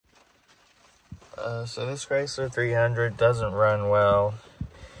So this Chrysler 300 doesn't run well,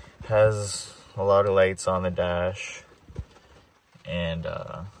 has a lot of lights on the dash, and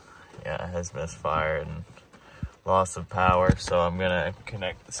yeah, it has misfired and loss of power. So I'm gonna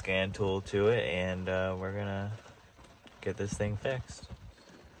connect the scan tool to it, and we're gonna get this thing fixed.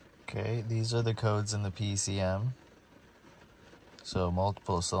 Okay, these are the codes in the PCM. So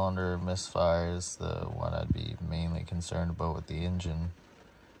multiple cylinder misfire is the one I'd be mainly concerned about with the engine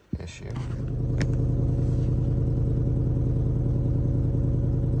issue.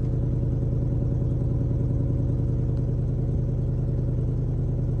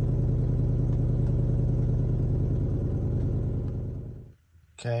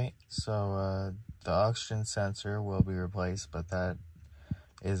 Okay, so the oxygen sensor will be replaced, but that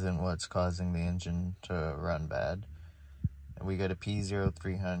isn't what's causing the engine to run bad. And we got a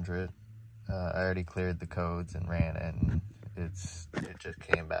P0300. I already cleared the codes and ran it, and it just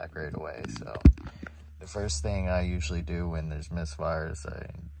came back right away. So the first thing I usually do when there's misfires, I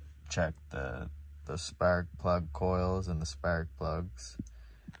check the spark plug coils and the spark plugs.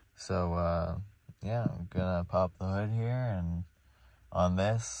 So yeah, I'm gonna pop the hood here, and on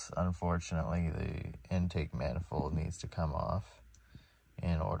this, unfortunately, the intake manifold needs to come off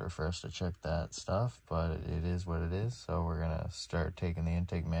in order for us to check that stuff, but it is what it is. So we're gonna start taking the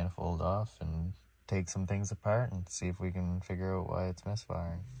intake manifold off and take some things apart and see if we can figure out why it's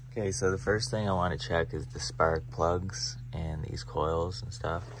misfiring. Okay, so the first thing I want to check is the spark plugs and these coils and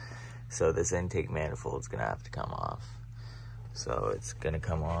stuff. So this intake manifold is gonna have to come off. So it's gonna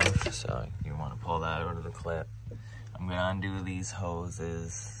come off, so you want to pull that out of the clip. I'm gonna undo these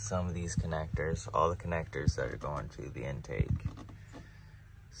hoses, some of these connectors, all the connectors that are going to the intake.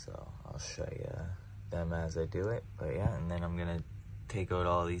 So I'll show you them as I do it, but yeah, and then I'm gonna take out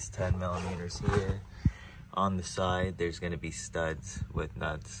all these 10 millimeters here. On the side, there's gonna be studs with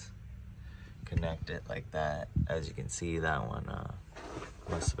nuts connected like that. As you can see, that one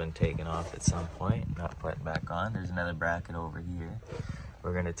must have been taken off at some point, not put back on. There's another bracket over here.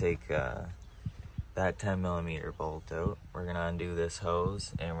 We're gonna take that 10 millimeter bolt out. We're gonna undo this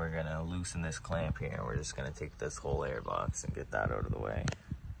hose, and we're gonna loosen this clamp here, and we're just gonna take this whole air box and get that out of the way.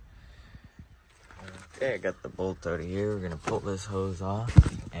 Okay, I got the bolt out of here. We're gonna pull this hose off,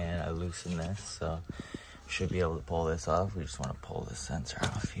 and I loosen this, so should be able to pull this off. We just want to pull this sensor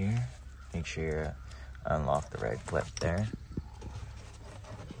off here. Make sure you unlock the red clip there,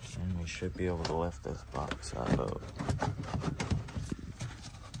 and we should be able to lift this box up out.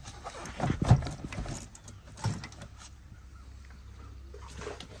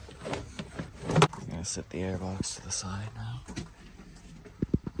 I'm gonna set the airbox to the side now.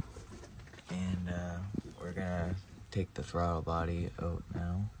 And we're gonna take the throttle body out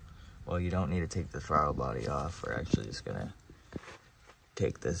now. Well, you don't need to take the throttle body off. We're actually just gonna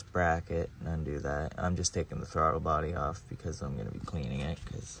take this bracket and undo that. I'm just taking the throttle body off because I'm gonna be cleaning it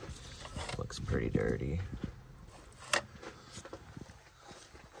because it looks pretty dirty.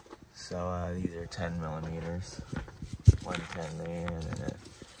 So these are 10 millimeters. 110 there and then a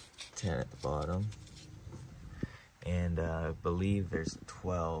 10 at the bottom. And I believe there's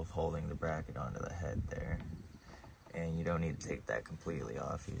 12 holding the bracket onto the head there. And you don't need to take that completely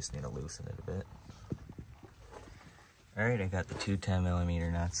off, you just need to loosen it a bit. Alright, I got the two 10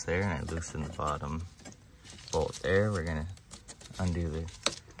 millimeter nuts there, and I loosened the bottom bolt there. We're gonna undo the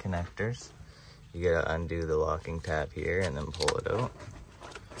connectors. You gotta undo the locking tab here and then pull it out.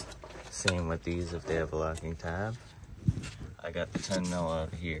 Same with these if they have a locking tab. I got the 10 mil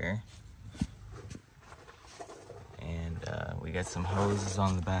out here. And we got some hoses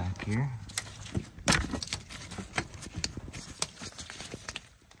on the back here.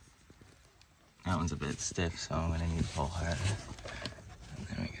 That one's a bit stiff, so I'm gonna need to pull harder. And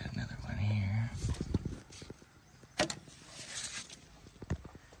then we got another one here.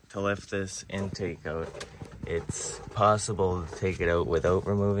 To lift this intake out, it's possible to take it out without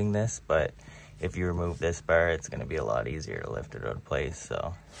removing this, but if you remove this bar, it's gonna be a lot easier to lift it out of place.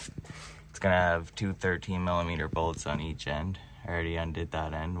 So it's gonna have two 13 millimeter bolts on each end. I already undid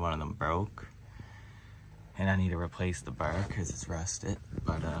that end, one of them broke. And I need to replace the bar because it's rusted.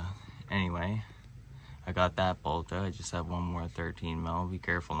 But anyway, I got that bolt out. I just have one more 13 mil. Be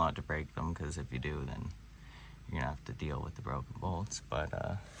careful not to break them, because if you do, then you're gonna have to deal with the broken bolts.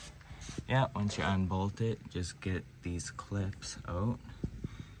 But yeah, once you unbolt it, just get these clips out.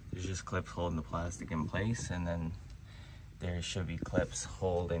 There's just clips holding the plastic in place, and then there should be clips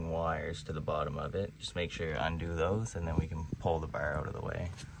holding wires to the bottom of it. Just make sure you undo those, and then we can pull the bar out of the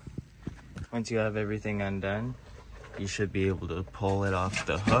way. Once you have everything undone, you should be able to pull it off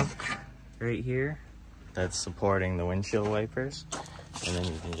the hook right here that's supporting the windshield wipers, and then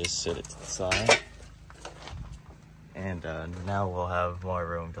you can just sit it to the side. And now we'll have more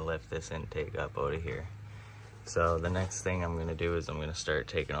room to lift this intake up out of here. So the next thing I'm gonna do is I'm gonna start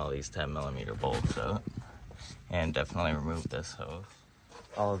taking all these 10mm bolts out and definitely remove this hose.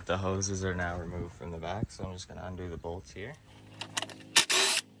 All of the hoses are now removed from the back, so I'm just gonna undo the bolts here.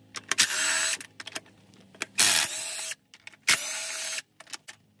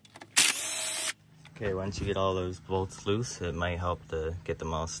 Okay, once you get all those bolts loose, it might help to get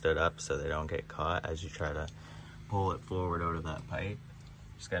them all stood up so they don't get caught as you try to pull it forward out of that pipe.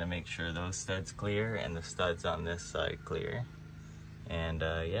 Just gotta make sure those studs clear and the studs on this side clear. And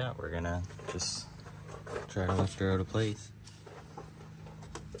yeah, we're gonna just try to lift her out of place.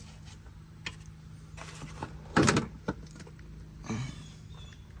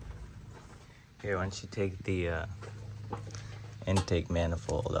 Okay, once you take the intake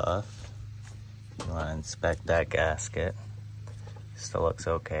manifold off, you want to inspect that gasket. Still looks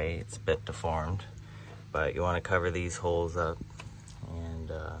okay, it's a bit deformed, but you want to cover these holes up.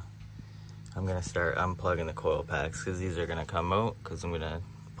 And I'm gonna start unplugging the coil packs because these are gonna come out, because I'm gonna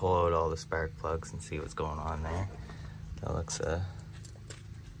pull out all the spark plugs and see what's going on there. That looks a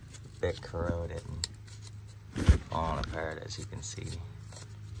bit corroded and falling apart, as you can see.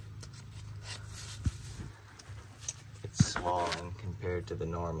 It's swollen compared to the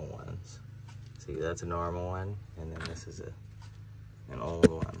normal ones. See, that's a normal one, and then this is an old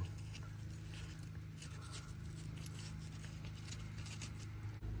one.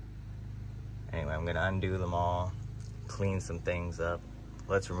 Anyway, I'm gonna undo them all, clean some things up.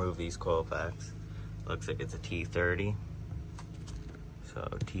 Let's remove these coil packs. Looks like it's a T30. So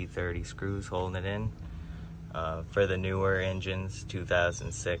T30 screws holding it in. For the newer engines,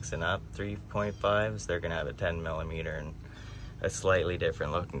 2006 and up, 3.5s, they're gonna have a 10mm and a slightly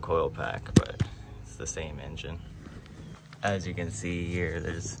different looking coil pack, but it's the same engine. As you can see here,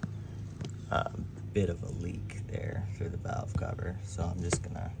 there's a bit of a leak there through the valve cover. So I'm just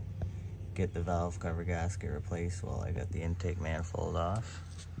gonna get the valve cover gasket replaced while I got the intake manifold off.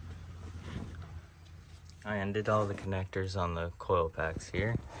 I undid all the connectors on the coil packs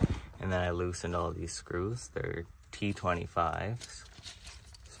here, and then I loosened all these screws. They're T25s.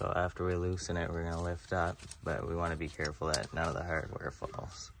 So after we loosen it, we're gonna lift up, but we wanna be careful that none of the hardware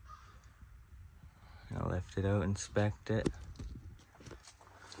falls. I'm gonna lift it out, inspect it.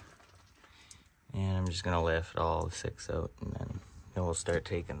 And I'm just gonna lift all 6 out, and then we'll start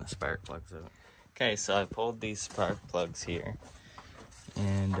taking the spark plugs out. Okay, so I pulled these spark plugs here,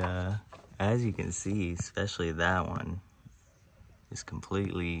 and as you can see, especially that one is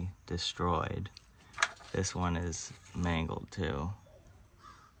completely destroyed. This one is mangled too.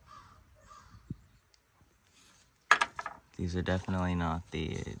 These are definitely not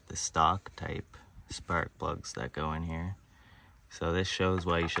the stock type spark plugs that go in here. So this shows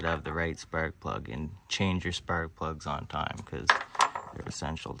why you should have the right spark plug and change your spark plugs on time, because they're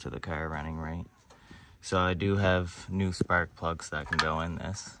essential to the car running right. So I do have new spark plugs that can go in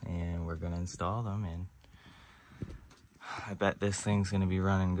this, and we're gonna install them, and I bet this thing's gonna be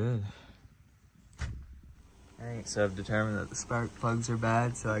running good. Alright, so I've determined that the spark plugs are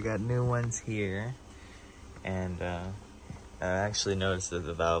bad, so I got new ones here. And I actually noticed that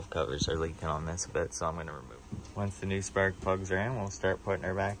the valve covers are leaking on this a bit, so I'm gonna remove them. Once the new spark plugs are in, we'll start putting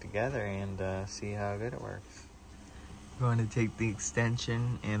her back together and see how good it works. I'm going to take the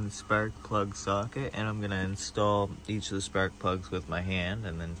extension and the spark plug socket, and I'm gonna install each of the spark plugs with my hand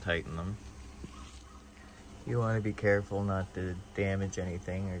and then tighten them. You want to be careful not to damage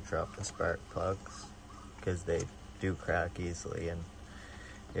anything or drop the spark plugs, because they do crack easily, and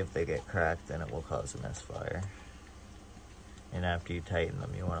if they get cracked, then it will cause a misfire. And after you tighten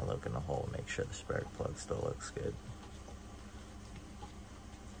them, you want to look in the hole and make sure the spark plug still looks good.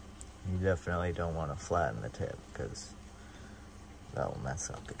 You definitely don't want to flatten the tip, because that will mess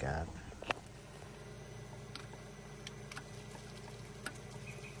up the gap.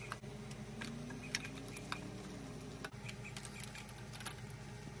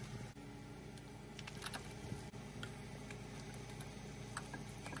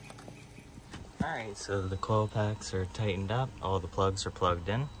 Alright, so the coil packs are tightened up, all the plugs are plugged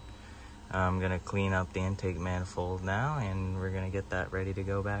in. I'm gonna clean up the intake manifold now, and we're gonna get that ready to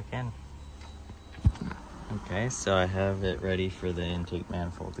go back in. Okay, so I have it ready for the intake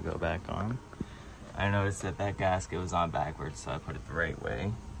manifold to go back on. I noticed that that gasket was on backwards, so I put it the right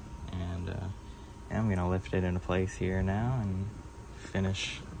way. And I'm gonna lift it into place here now and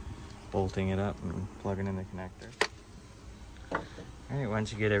finish bolting it up and plugging in the connector. Alright,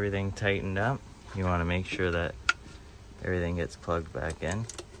 once you get everything tightened up, you want to make sure that everything gets plugged back in.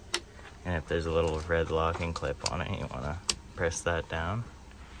 And if there's a little red locking clip on it, you want to press that down.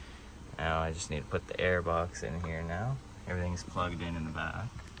 Now I just need to put the air box in here now. Everything's plugged in the back.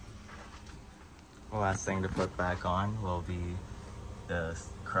 The last thing to put back on will be the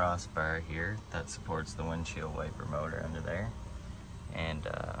crossbar here that supports the windshield wiper motor under there. And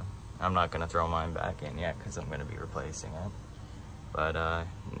I'm not going to throw mine back in yet because I'm going to be replacing it. But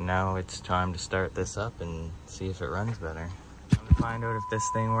now it's time to start this up and see if it runs better. Time to find out if this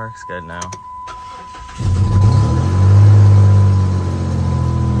thing works good now.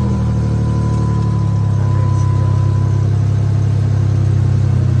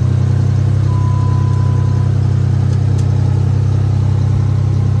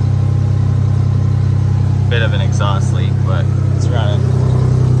 Bit of an exhaust leak, but it's running.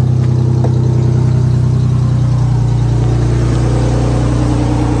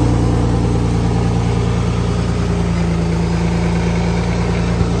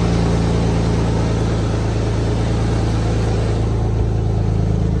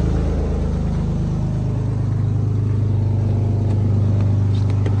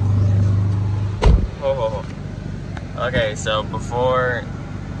 Okay, so before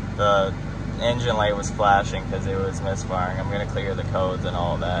the engine light was flashing because it was misfiring, I'm going to clear the codes and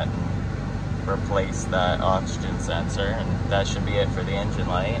all that and replace that oxygen sensor, and that should be it for the engine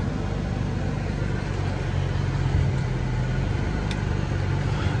light.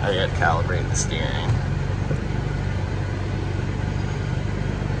 I got to calibrate the steering.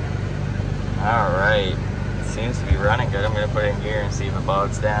 Alright, seems to be running good. I'm going to put it in gear and see if it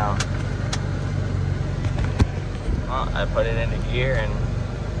bogs down. Well, I put it into gear and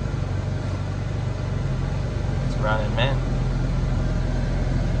it's running mint.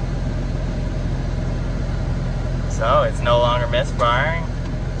 So it's no longer misfiring.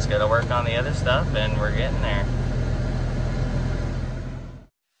 Just got to work on the other stuff and we're getting there.